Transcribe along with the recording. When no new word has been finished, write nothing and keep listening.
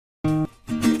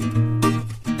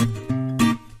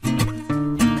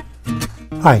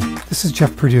Hi, this is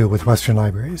Jeff Purdue with Western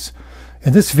Libraries.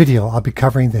 In this video, I'll be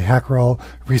covering the Hackroll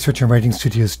Research and Writing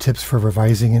Studio's tips for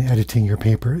revising and editing your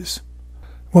papers.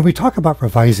 When we talk about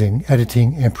revising,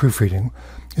 editing, and proofreading,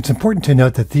 it's important to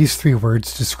note that these three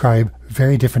words describe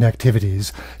very different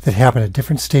activities that happen at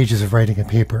different stages of writing a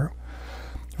paper.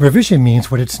 Revision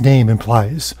means what its name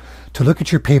implies, to look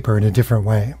at your paper in a different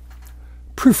way.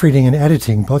 Proofreading and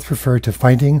editing both refer to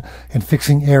finding and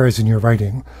fixing errors in your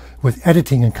writing, with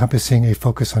editing encompassing a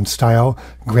focus on style,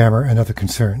 grammar, and other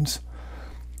concerns.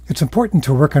 It's important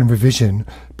to work on revision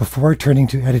before turning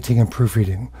to editing and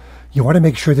proofreading. You want to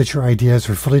make sure that your ideas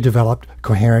are fully developed,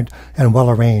 coherent, and well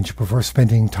arranged before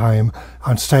spending time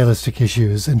on stylistic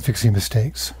issues and fixing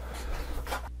mistakes.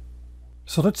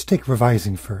 So let's take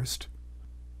revising first.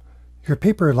 Your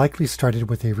paper likely started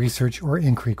with a research or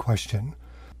inquiry question.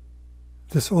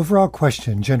 This overall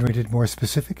question generated more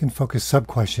specific and focused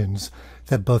sub-questions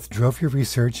that both drove your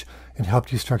research and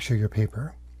helped you structure your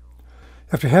paper.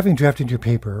 After having drafted your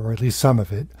paper, or at least some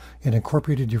of it, and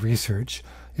incorporated your research,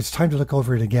 it's time to look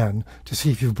over it again to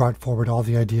see if you've brought forward all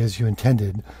the ideas you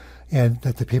intended and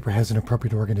that the paper has an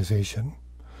appropriate organization.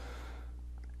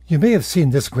 You may have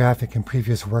seen this graphic in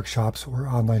previous workshops or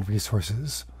online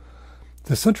resources.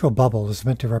 The central bubble is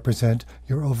meant to represent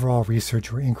your overall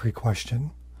research or inquiry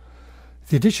question.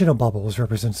 The additional bubbles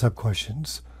represent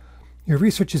sub-questions. Your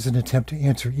research is an attempt to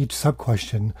answer each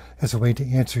sub-question as a way to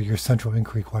answer your central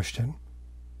inquiry question.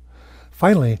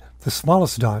 Finally, the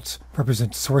smallest dots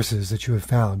represent sources that you have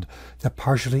found that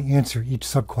partially answer each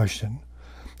sub-question.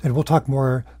 And we'll talk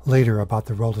more later about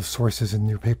the role of sources in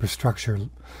your paper structure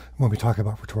when we talk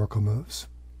about rhetorical moves.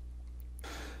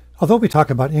 Although we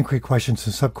talk about inquiry questions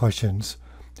and sub-questions,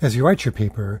 as you write your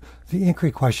paper, the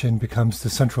inquiry question becomes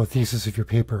the central thesis of your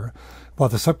paper, while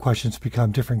the sub-questions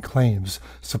become different claims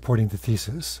supporting the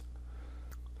thesis.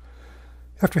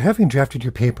 After having drafted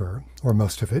your paper, or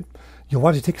most of it, you'll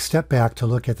want to take a step back to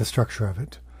look at the structure of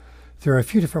it. There are a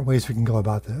few different ways we can go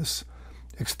about this.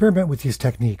 Experiment with these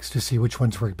techniques to see which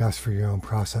ones work best for your own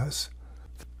process.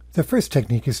 The first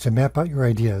technique is to map out your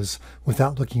ideas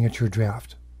without looking at your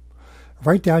draft.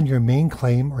 Write down your main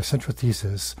claim or central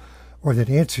thesis, or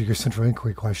that answer your central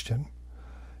inquiry question.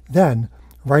 Then,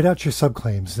 write out your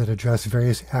subclaims that address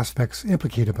various aspects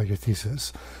implicated by your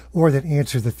thesis, or that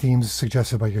answer the themes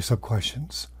suggested by your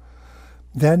subquestions.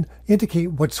 Then,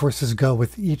 indicate what sources go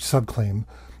with each subclaim,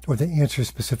 or that answer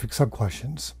specific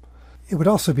subquestions. It would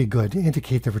also be good to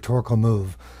indicate the rhetorical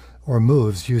move, or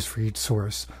moves used for each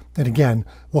source. And again,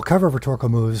 we'll cover rhetorical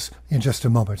moves in just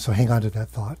a moment, so hang on to that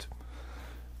thought.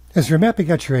 As you're mapping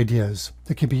out your ideas,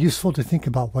 it can be useful to think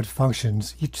about what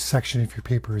functions each section of your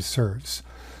paper serves,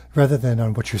 rather than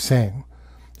on what you're saying.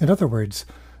 In other words,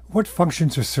 what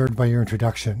functions are served by your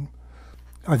introduction?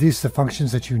 Are these the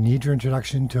functions that you need your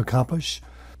introduction to accomplish?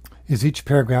 Is each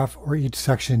paragraph or each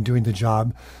section doing the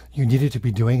job you need it to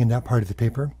be doing in that part of the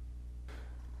paper?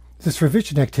 This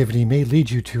revision activity may lead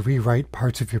you to rewrite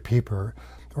parts of your paper,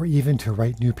 or even to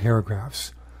write new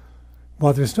paragraphs.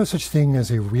 While there's no such thing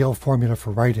as a real formula for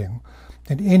writing,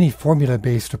 and any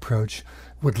formula-based approach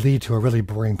would lead to a really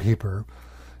boring paper,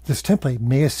 this template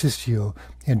may assist you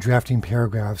in drafting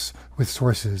paragraphs with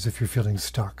sources if you're feeling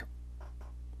stuck.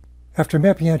 After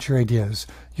mapping out your ideas,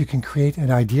 you can create an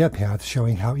idea path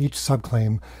showing how each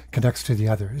subclaim connects to the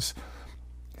others,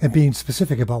 and being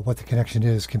specific about what the connection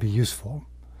is can be useful.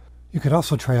 You can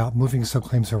also try out moving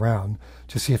subclaims around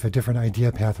to see if a different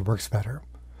idea path works better.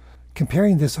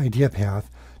 Comparing this idea path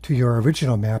to your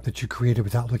original map that you created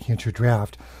without looking at your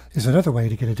draft is another way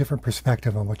to get a different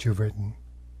perspective on what you've written.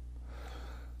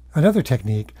 Another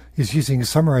technique is using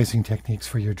summarizing techniques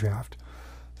for your draft.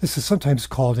 This is sometimes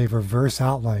called a reverse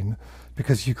outline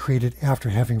because you create it after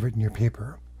having written your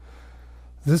paper.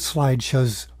 This slide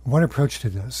shows one approach to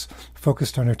this,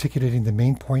 focused on articulating the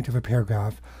main point of a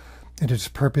paragraph and its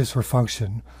purpose or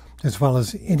function, as well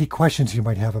as any questions you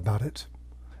might have about it.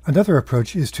 Another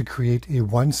approach is to create a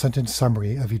one-sentence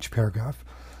summary of each paragraph,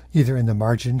 either in the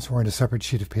margins or in a separate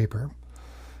sheet of paper.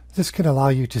 This can allow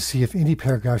you to see if any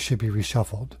paragraph should be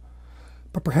reshuffled.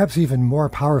 But perhaps even more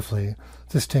powerfully,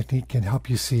 this technique can help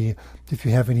you see if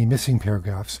you have any missing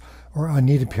paragraphs or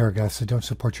unneeded paragraphs that don't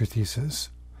support your thesis.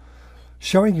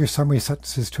 Showing your summary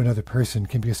sentences to another person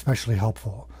can be especially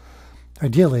helpful.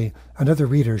 Ideally, another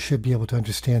reader should be able to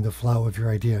understand the flow of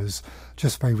your ideas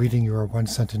just by reading your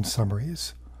one-sentence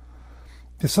summaries.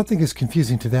 If something is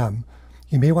confusing to them,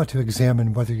 you may want to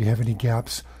examine whether you have any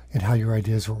gaps in how your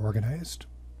ideas are organized.